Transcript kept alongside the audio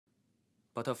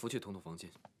把他扶去彤彤房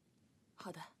间。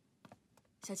好的，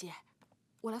小姐，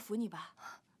我来扶你吧。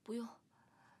不用，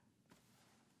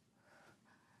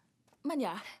慢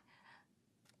点儿。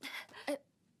哎，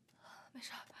没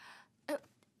事儿。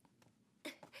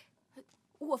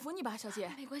我扶你吧，小姐。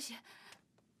没关系。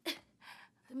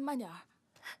慢点儿。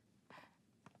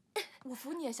我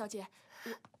扶你，小姐。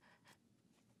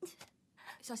我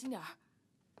小心点儿。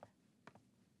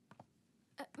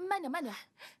慢点，慢点。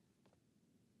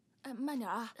慢点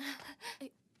啊！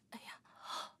哎呀！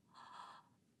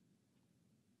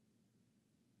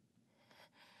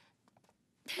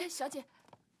小姐，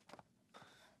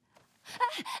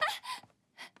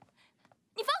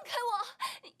你放开我！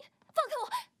你放开我！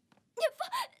你放！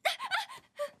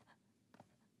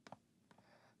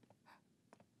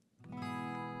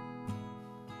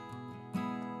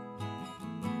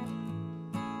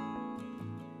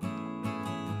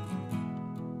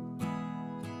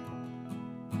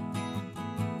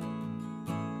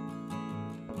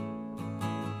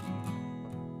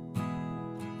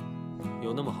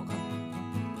有那么好看吗？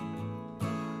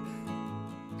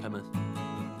开门。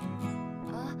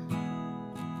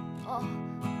哦。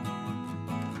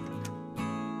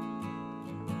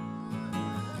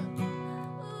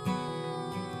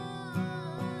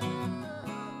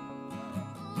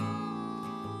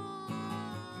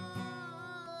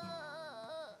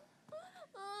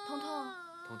彤彤。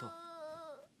彤彤，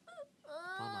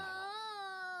妈妈来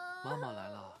了，妈妈来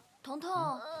了。彤彤。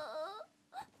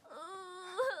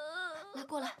来，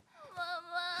过来。妈妈。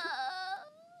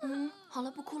好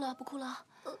了，不哭了，不哭了。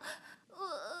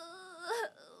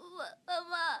妈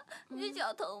妈，你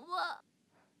脚疼吗？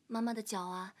妈妈的脚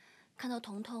啊，看到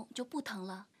彤彤就不疼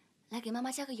了。来，给妈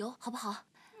妈加个油，好不好？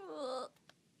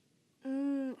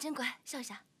真乖，笑一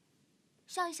下，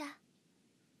笑一下。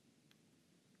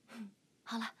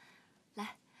好了，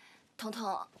来，彤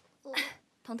彤，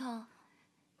彤彤，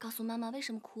告诉妈妈为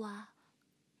什么哭啊？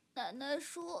奶奶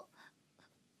说，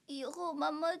以后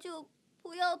妈妈就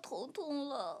不要彤彤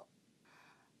了。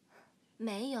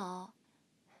没有，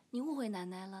你误会奶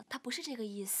奶了，她不是这个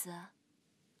意思。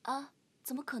啊，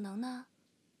怎么可能呢？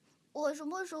我什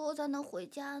么时候才能回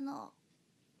家呢？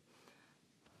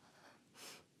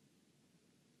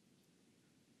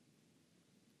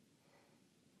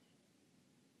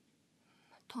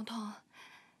彤彤，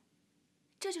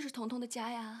这就是彤彤的家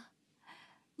呀。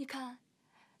你看，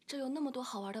这有那么多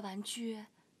好玩的玩具，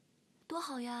多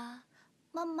好呀！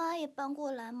妈妈也搬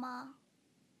过来吗？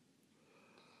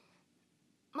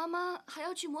妈妈还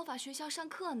要去魔法学校上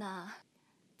课呢，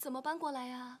怎么搬过来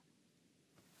呀？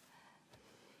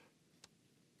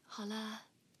好了，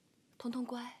彤彤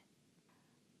乖，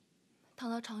躺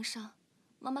到床上，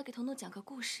妈妈给彤彤讲个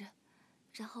故事，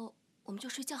然后我们就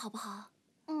睡觉，好不好？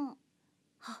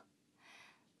好。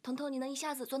彤彤，你能一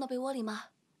下子钻到被窝里吗？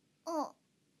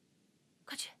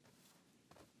快去。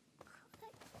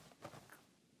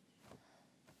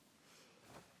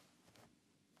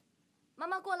妈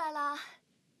妈过来啦。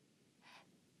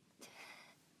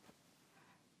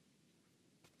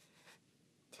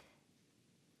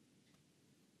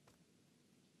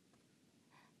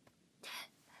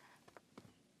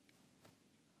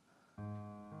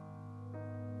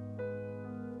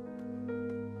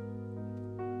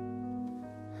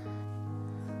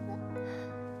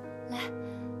来，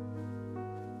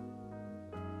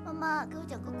妈妈给我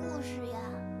讲个故事呀。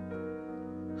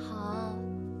好。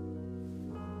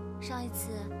上一次，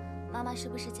妈妈是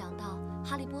不是讲到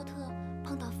哈利波特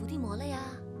碰到伏地魔了呀？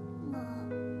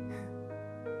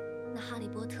那哈利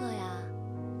波特呀，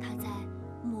他在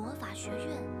魔法学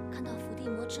院看到伏地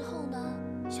魔之后呢，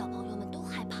小朋友们都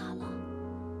害怕了。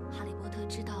哈利波特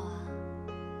知道啊，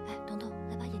哎，彤彤，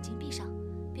来把眼睛闭上，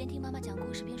边听妈妈讲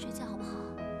故事边睡觉，好不好？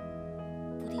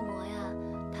伏地魔呀，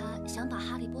他想把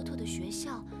哈利波特的学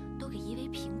校都给夷为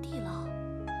平地了。